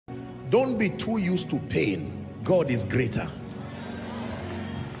Don't be too used to pain. God is greater.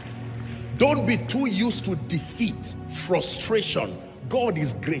 Don't be too used to defeat, frustration. God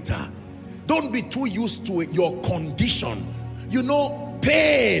is greater. Don't be too used to your condition. You know,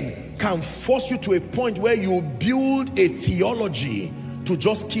 pain can force you to a point where you build a theology to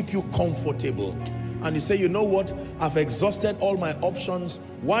just keep you comfortable. And you say, you know what? I've exhausted all my options.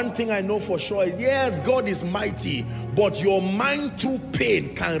 One thing I know for sure is, yes, God is mighty, but your mind through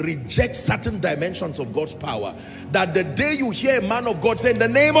pain can reject certain dimensions of God's power. That the day you hear a man of God say, in the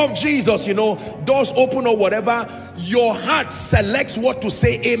name of Jesus, you know, doors open or whatever, your heart selects what to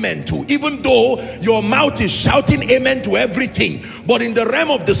say amen to, even though your mouth is shouting amen to everything. But in the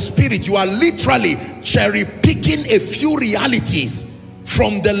realm of the spirit, you are literally cherry picking a few realities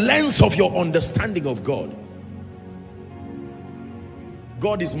from the lens of your understanding of God.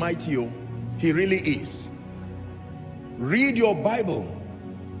 God is mighty, oh. He really is. Read your Bible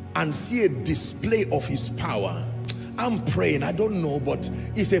and see a display of his power. I'm praying, I don't know, but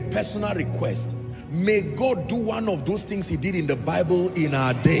it's a personal request. May God do one of those things he did in the Bible in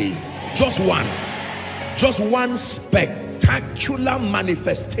our days. Just one spectacular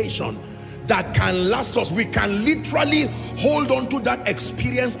manifestation that can last us. We can literally hold on to that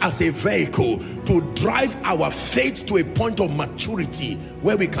experience as a vehicle to drive our faith to a point of maturity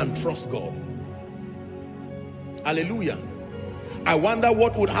where we can trust God. Hallelujah. I wonder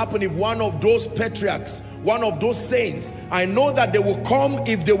what would happen if one of those patriarchs, one of those saints, I know that they will come,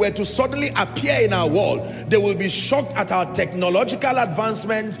 if they were to suddenly appear in our world, they will be shocked at our technological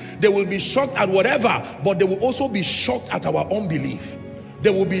advancements, they will be shocked at whatever, but they will also be shocked at our unbelief. They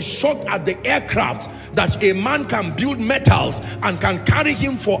will be shocked at the aircraft that a man can build metals and can carry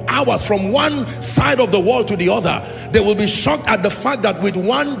him for hours from one side of the world to the other. They will be shocked at the fact that with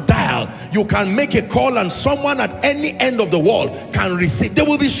one dial you can make a call and someone at any end of the world can receive. They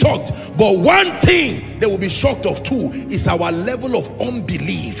will be shocked. But one thing they will be shocked of too is our level of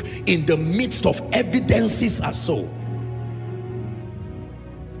unbelief in the midst of evidences are so.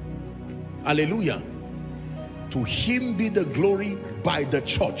 Hallelujah. To him be the glory by the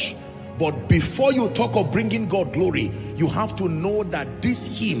church. But before you talk of bringing God glory, you have to know that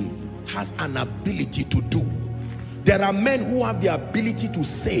this hymn has an ability to do. There are men who have the ability to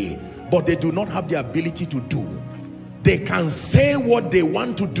say, but they do not have the ability to do. They can say what they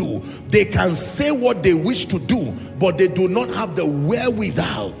want to do, they can say what they wish to do, but they do not have the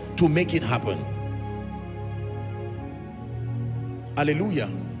wherewithal to make it happen. Hallelujah.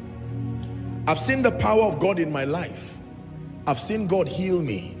 I've seen the power of God in my life. I've seen God heal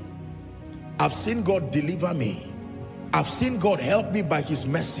me. I've seen God deliver me. I've seen God help me by his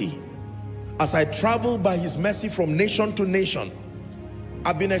mercy. As I travel by his mercy from nation to nation,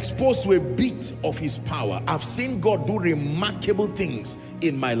 I've been exposed to a bit of his power. I've seen God do remarkable things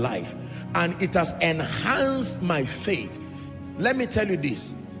in my life, and it has enhanced my faith. Let me tell you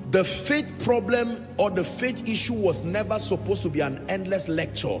this. The faith problem or the faith issue was never supposed to be an endless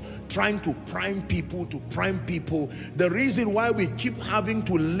lecture trying to prime people, The reason why we keep having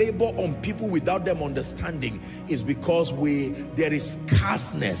to labor on people without them understanding is because there is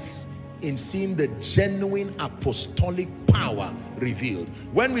scarceness in seeing the genuine apostolic power revealed.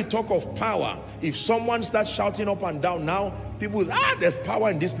 When we talk of power, if someone starts shouting up and down now, people say, there's power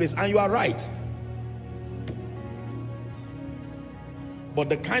in this place, and you are right. But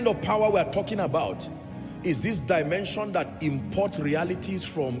the kind of power we are talking about is this dimension that imports realities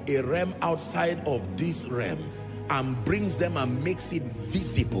from a realm outside of this realm and brings them and makes it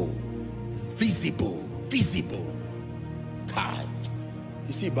visible. God.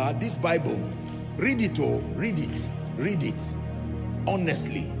 You see, but this Bible, read it, read it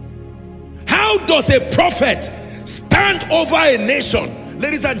honestly. How does a prophet stand over a nation?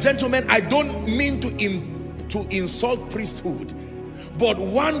 Ladies and gentlemen, I don't mean to insult priesthood, but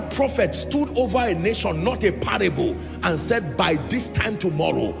one prophet stood over a nation, not a parable, and said, by this time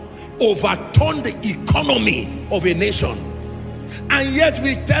tomorrow, overturn the economy of a nation. And yet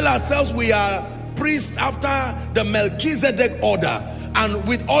we tell ourselves we are priests after the Melchizedek order. And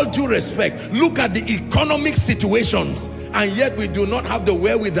with all due respect, look at the economic situations, and yet we do not have the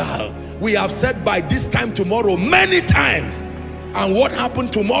wherewithal. We have said by this time tomorrow many times, and what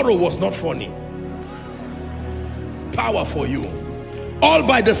happened tomorrow was not funny. Power for you. All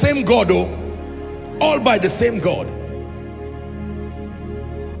by the same God, oh. All by the same God.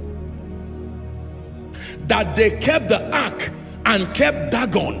 That they kept the ark and kept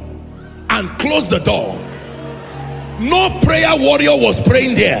Dagon and closed the door. No prayer warrior was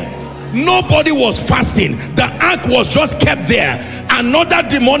praying there. Nobody was fasting. The ark was just kept there. Another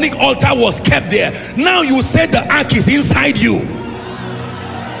demonic altar was kept there. Now you say the ark is inside you.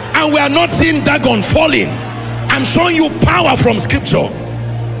 And we are not seeing Dagon falling. I'm showing you power from scripture.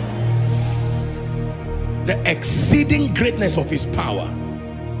 The exceeding greatness of his power.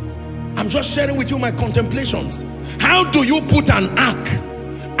 I'm just sharing with you my contemplations. How do you put an ark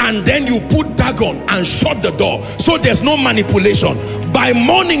and then you put Dagon and shut the door so there's no manipulation? By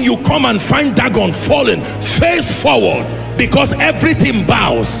morning you come and find Dagon fallen face forward, because everything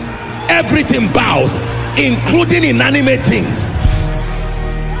bows. Everything bows, including inanimate things.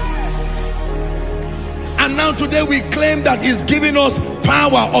 And now today we claim that he's giving us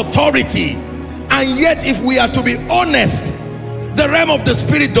power, authority. And yet, if we are to be honest, the realm of the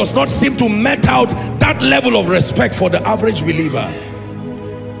spirit does not seem to met out that level of respect for the average believer.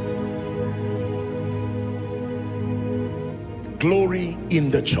 Glory in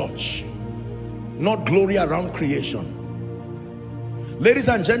the church, not glory around creation. Ladies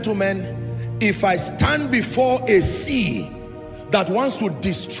and gentlemen, if I stand before a sea that wants to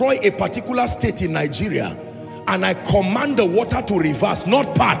destroy a particular state in Nigeria, and I command the water to reverse,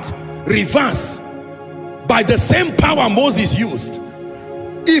 not part, reverse, by the same power Moses used,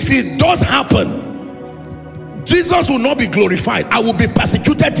 if it does happen, Jesus will not be glorified. I will be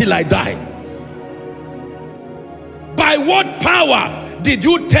persecuted till I die. By what power did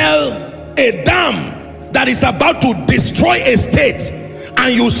you tell a dam that is about to destroy a state,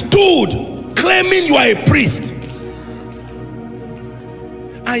 and you stood claiming you are a priest?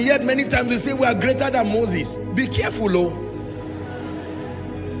 And yet many times we say we are greater than Moses. Be careful, oh.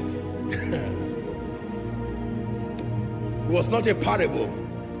 It was not a parable.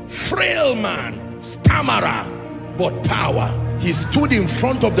 Frail man, stammerer, but power. He stood in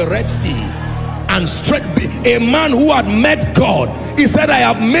front of the Red Sea and straight, a man who had met God. He said, I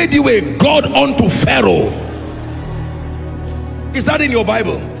have made you a God unto Pharaoh. Is that in your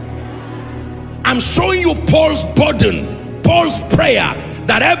Bible? I'm showing you Paul's burden, Paul's prayer,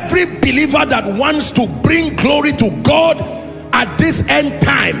 that every believer that wants to bring glory to God at this end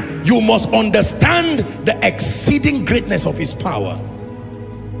time, you must understand the exceeding greatness of his power.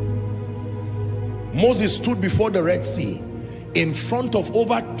 Moses stood before the Red Sea in front of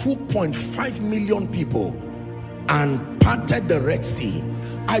over 2.5 million people and parted the Red Sea.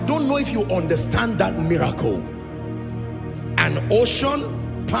 I don't know if you understand that miracle. An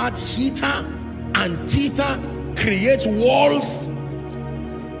ocean parts hither and thither, creates walls.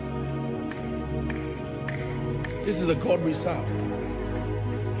 This is the God we serve.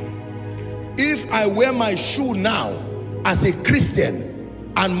 If I wear my shoe now as a Christian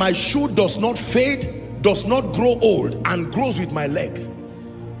and my shoe does not fade, does not grow old, and grows with my leg,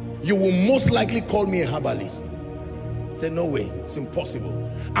 you will most likely call me a herbalist. Say, no way, it's impossible.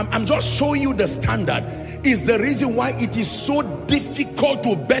 I'm just showing you the standard. Is the reason why it is so difficult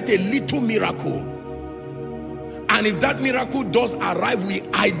to bet a little miracle. And if that miracle does arrive, we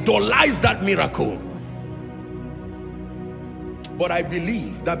idolize that miracle. But I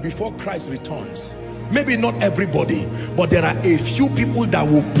believe that before Christ returns, maybe not everybody, but there are a few people that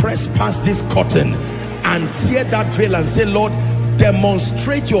will press past this curtain and tear that veil and say, Lord,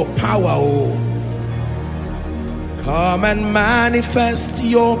 demonstrate your power. Oh, come and manifest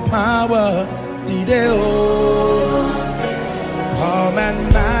your power today. Oh, come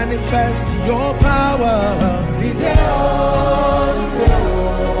and manifest your power today.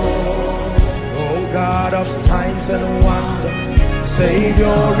 Oh, God of signs and wonders,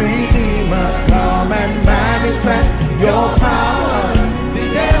 Savior, Redeemer, come and manifest your power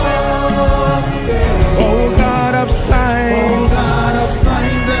today. Oh, God of signs,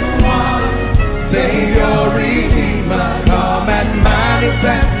 and wonders, Savior, Redeemer, come and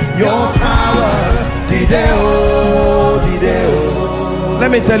manifest your power today. Let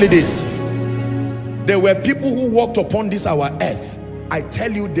me tell you this. There were people who walked upon this our earth. I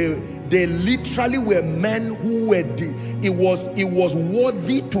tell you, they literally were men who were, it was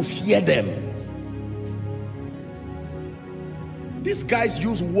worthy to fear them. These guys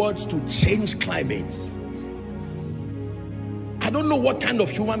use words to change climates. I don't know what kind of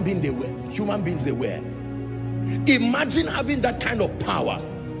human beings they were. Imagine having that kind of power.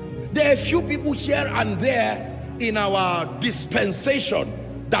 There are a few people here and there in our dispensation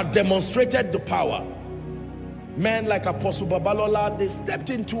that demonstrated the power. Men like Apostle Babalola, they stepped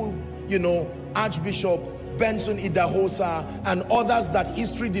into, you know, Archbishop Benson Idahosa and others that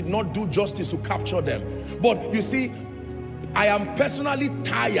history did not do justice to capture them. But you see, I am personally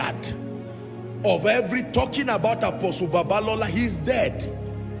tired of talking about Apostle Babalola. He's dead.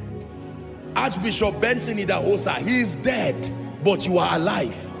 Archbishop Benson Idahosa, he is dead, but you are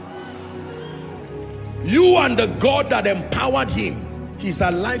alive. You and the God that empowered him, he's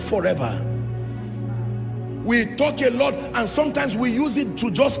alive forever. We talk a lot and sometimes we use it to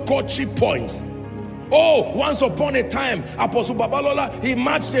just score cheap points. Oh, once upon a time, Apostle Babalola, he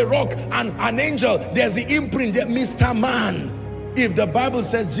marched a rock and an angel, there's the imprint there, Mr. Man. If the Bible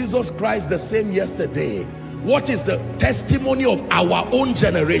says Jesus Christ the same yesterday, what is the testimony of our own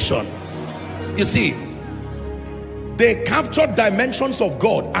generation? You see, they captured dimensions of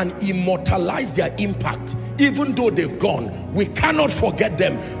God and immortalized their impact. Even though they've gone, we cannot forget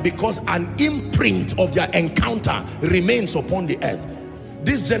them because an imprint of their encounter remains upon the earth.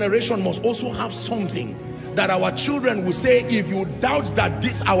 This generation must also have something that our children will say, if you doubt that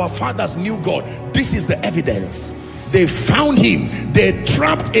this our fathers knew God, this is the evidence. They found him. They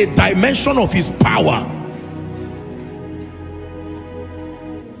trapped a dimension of his power.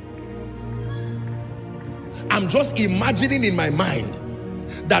 I'm just imagining in my mind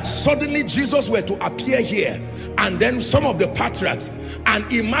that suddenly Jesus were to appear here, and then some of the patriarchs, and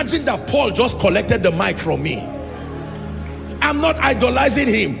imagine that Paul just collected the mic from me. I'm not idolizing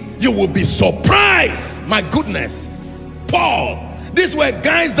him. You will be surprised. My goodness. Paul, these were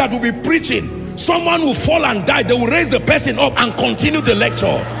guys that will be preaching. Someone will fall and die. They will raise the person up and continue the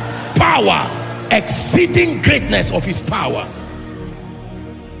lecture. Power, exceeding greatness of his power.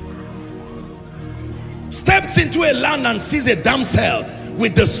 Steps into a land and sees a damsel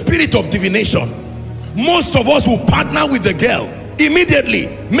with the spirit of divination. Most of us will partner with the girl immediately,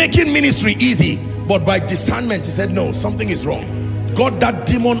 making ministry easy. But by discernment, he said, no, something is wrong. Got that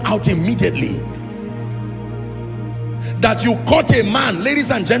demon out immediately. That you caught a man,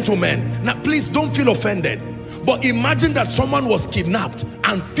 ladies and gentlemen. Now, please don't feel offended. But imagine that someone was kidnapped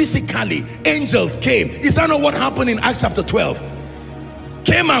and physically angels came. Is that not what happened in Acts chapter 12?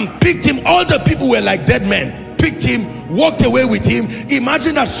 Came and picked him. All the people were like dead men. Picked him, walked away with him.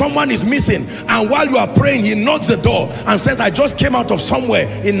 Imagine that someone is missing, and while you are praying, he knocks the door and says, I just came out of somewhere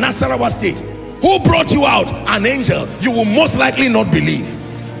in Nasarawa state. Who brought you out? An angel. You will most likely not believe.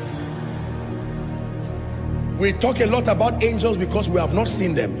 We talk a lot about angels because we have not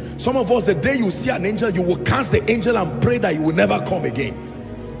seen them. Some of us, the day you see an angel, you will cast the angel and pray that you will never come again.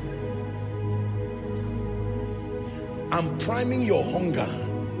 I'm priming your hunger.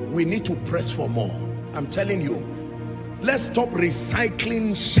 We need to press for more. I'm telling you, let's stop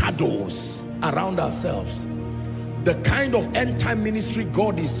recycling shadows around ourselves. The kind of end-time ministry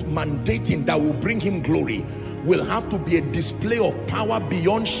God is mandating that will bring him glory will have to be a display of power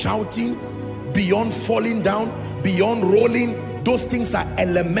beyond shouting, beyond falling down, beyond rolling. Those things are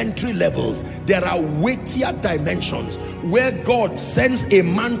elementary levels. There are weightier dimensions where God sends a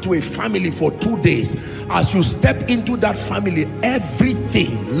man to a family for 2 days. As you step into that family,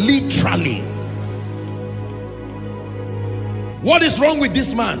 everything, literally. What is wrong with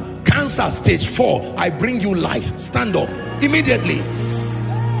this man? Cancer stage 4. I bring you life. Stand up immediately.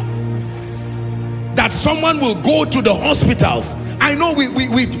 That someone will go to the hospitals. I know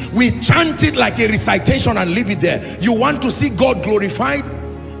we chant it like a recitation and leave it there. You want to see God glorified?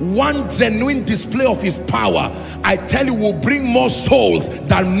 One genuine display of his power, I tell you, will bring more souls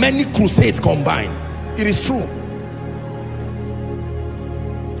than many crusades combined. It is true.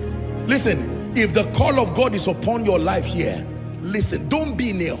 Listen, if the call of God is upon your life here, listen, don't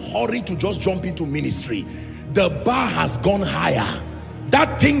be in a hurry to just jump into ministry. The bar has gone higher.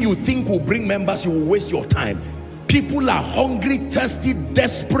 That thing you think will bring members, you will waste your time. People are hungry, thirsty,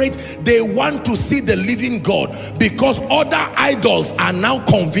 desperate. They want to see the living God because other idols are now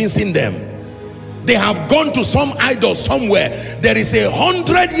convincing them. They have gone to some idol somewhere. There is a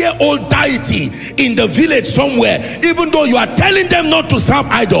 100-year-old deity in the village somewhere, even though you are telling them not to serve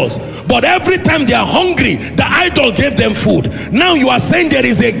idols. But every time they are hungry, the idol gave them food. Now you are saying there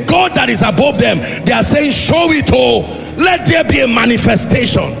is a God that is above them. They are saying, show it, oh, let there be a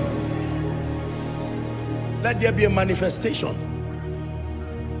manifestation. Let there be a manifestation.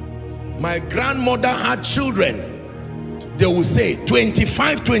 My grandmother had children. They will say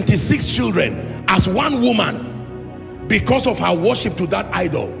 25, 26 children as one woman because of her worship to that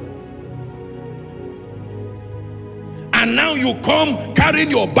idol. And now you come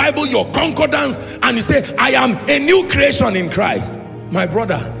carrying your Bible, your concordance, and you say, I am a new creation in Christ. My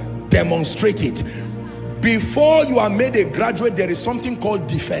brother, demonstrate it. Before you are made a graduate, there is something called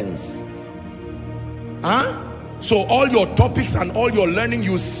defense. Huh? So all your topics and all your learning,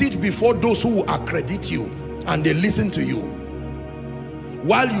 you sit before those who accredit you and they listen to you.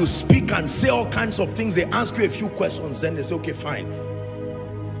 While you speak and say all kinds of things, they ask you a few questions, then they say, okay, fine.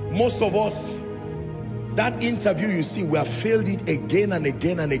 Most of us, that interview you see, we have failed it again and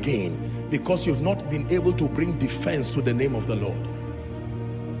again and again because you've not been able to bring defense to the name of the Lord.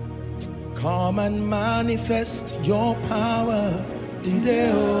 Come and manifest your power.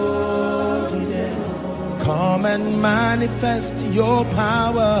 Come and manifest your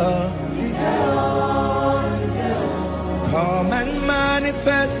power. Come and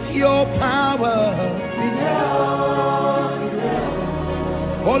manifest your power.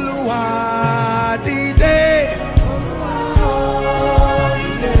 Oluwa dide, dide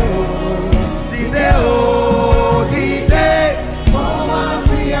o dide,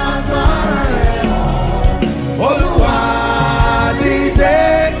 Oluwa dide,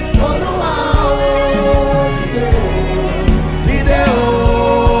 dide o dide.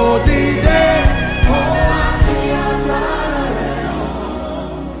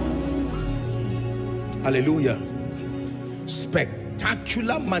 Hallelujah.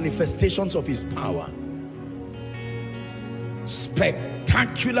 Spectacular manifestations of his power.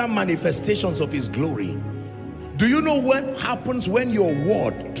 Spectacular manifestations of his glory. Do you know what happens when your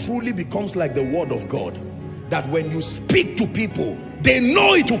word truly becomes like the word of God? That when you speak to people, they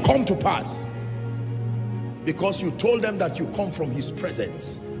know it will come to pass. Because you told them that you come from his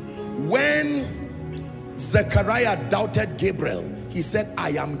presence. When Zechariah doubted Gabriel, he said,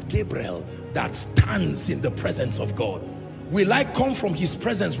 I am Gabriel that stands in the presence of God. Will I come from his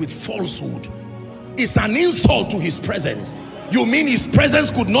presence with falsehood? It's an insult to his presence. You mean his presence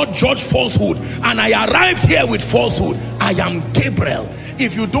could not judge falsehood, and I arrived here with falsehood? I am Gabriel.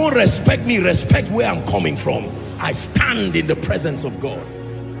 If you don't respect me, respect where I'm coming from. I stand in the presence of God.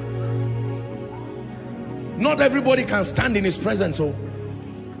 Not everybody can stand in his presence. So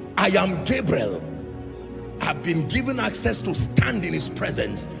I am Gabriel. I've been given access to stand in his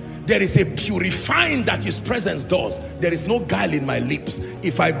presence. There is a purifying that his presence does. There is no guile in my lips.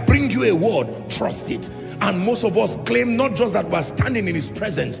 If I bring you a word, trust it. And most of us claim not just that we're standing in his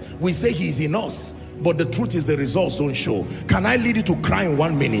presence, we say he is in us, but the truth is the results don't show. Can I lead you to cry in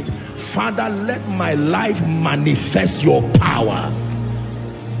 1 minute? Father, let my life manifest your power.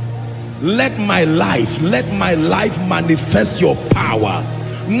 Let my life manifest your power.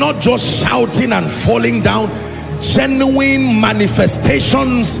 Not just shouting and falling down, genuine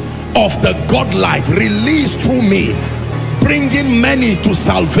manifestations of the God life released through me, bringing many to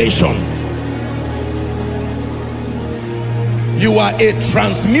salvation. You are a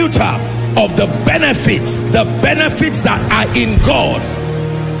transmuter of the benefits that are in God.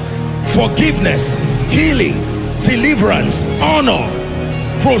 Forgiveness, healing, deliverance, honor,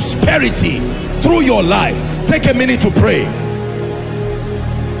 prosperity through your life. Take a minute to pray.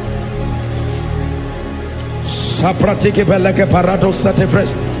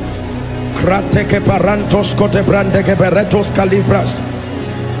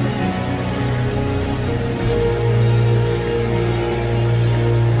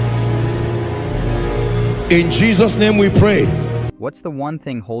 In Jesus' name we pray. What's the one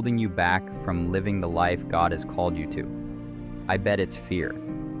thing holding you back from living the life God has called you to? I bet it's fear.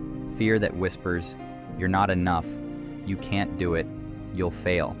 Fear that whispers, you're not enough, you can't do it, you'll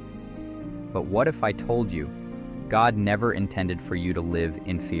fail. But what if I told you, God never intended for you to live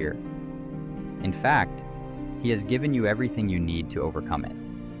in fear? In fact, He has given you everything you need to overcome it.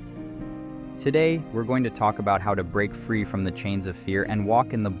 Today, we're going to talk about how to break free from the chains of fear and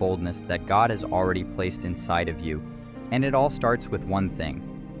walk in the boldness that God has already placed inside of you. And it all starts with one thing: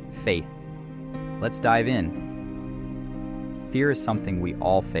 faith. Let's dive in. Fear is something we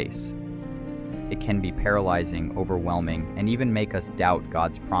all face. It can be paralyzing, overwhelming, and even make us doubt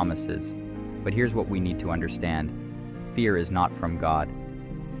God's promises. But here's what we need to understand. Fear is not from God.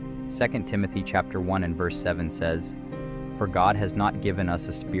 2 Timothy chapter 1 and verse 7 says, "For God has not given us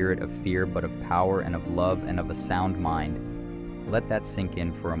a spirit of fear, but of power and of love and of a sound mind." Let that sink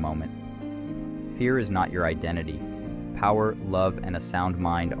in for a moment. Fear is not your identity. Power, love, and a sound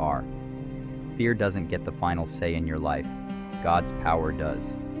mind are. Fear doesn't get the final say in your life. God's power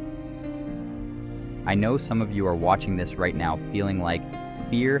does. I know some of you are watching this right now feeling like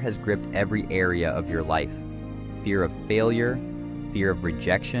fear has gripped every area of your life. Fear of failure, fear of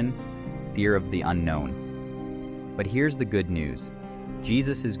rejection, fear of the unknown. But here's the good news.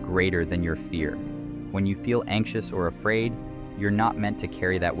 Jesus is greater than your fear. When you feel anxious or afraid, you're not meant to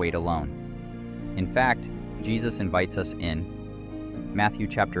carry that weight alone. In fact, Jesus invites us in. Matthew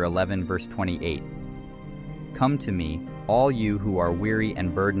chapter 11, verse 28. "Come to me, all you who are weary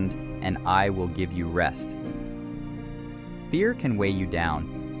and burdened, and I will give you rest." Fear can weigh you down.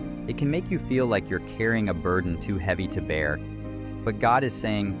 It can make you feel like you're carrying a burden too heavy to bear. But God is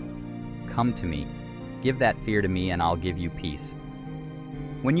saying, "Come to me. Give that fear to me and I'll give you peace."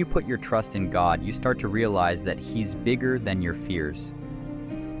 When you put your trust in God, you start to realize that He's bigger than your fears.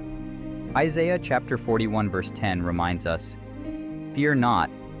 Isaiah chapter 41 verse 10 reminds us, "Fear not,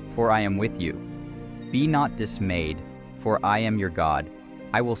 for I am with you. Be not dismayed, for I am your God.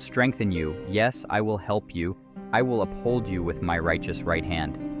 I will strengthen you. Yes, I will help you. I will uphold you with my righteous right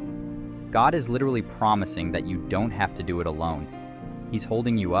hand. God is literally promising that you don't have to do it alone. He's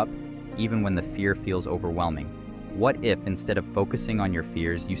holding you up, even when the fear feels overwhelming. What if, instead of focusing on your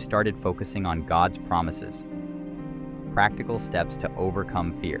fears, you started focusing on God's promises? Practical steps to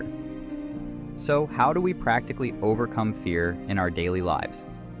overcome fear. So, how do we practically overcome fear in our daily lives?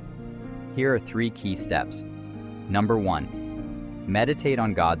 Here are 3 key steps. Number 1, meditate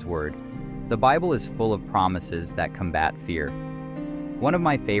on God's Word. The Bible is full of promises that combat fear. One of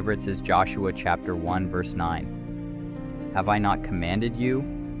my favorites is Joshua chapter 1, verse 9. Have I not commanded you?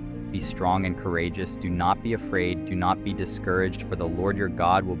 Be strong and courageous. Do not be afraid. Do not be discouraged, for the Lord your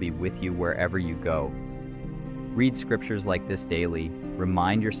God will be with you wherever you go. Read scriptures like this daily.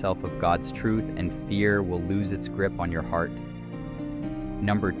 Remind yourself of God's truth, and fear will lose its grip on your heart.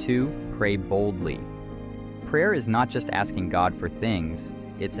 Number 2, pray boldly. Prayer is not just asking God for things,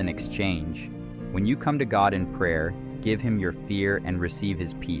 it's an exchange. When you come to God in prayer, give Him your fear and receive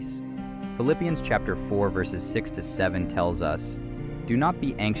His peace. Philippians chapter 4 verses 6 to 7 tells us, do not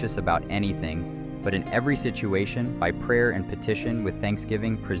be anxious about anything, but in every situation, by prayer and petition with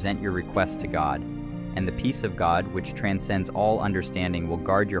thanksgiving, present your requests to God. And the peace of God, which transcends all understanding, will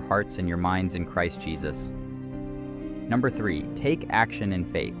guard your hearts and your minds in Christ Jesus. Number 3, take action in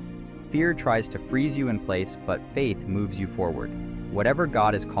faith. Fear tries to freeze you in place, but faith moves you forward. Whatever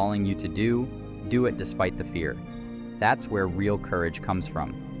God is calling you to do it despite the fear. That's where real courage comes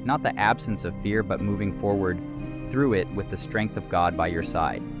from. Not the absence of fear, but moving forward through it with the strength of God by your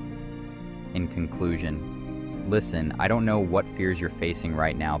side. In conclusion, listen, I don't know what fears you're facing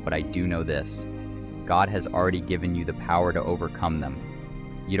right now, but I do know this. God has already given you the power to overcome them.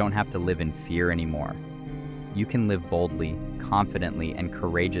 You don't have to live in fear anymore. You can live boldly, confidently, and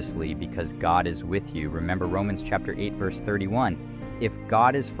courageously because God is with you. Remember Romans chapter 8, verse 31. If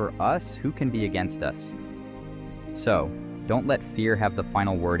God is for us, who can be against us? So, don't let fear have the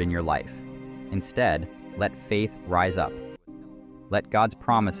final word in your life. Instead, let faith rise up. Let God's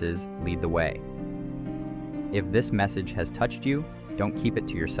promises lead the way. If this message has touched you, don't keep it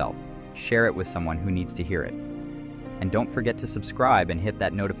to yourself. Share it with someone who needs to hear it. And don't forget to subscribe and hit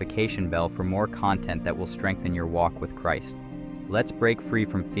that notification bell for more content that will strengthen your walk with Christ. Let's break free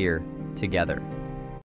from fear together.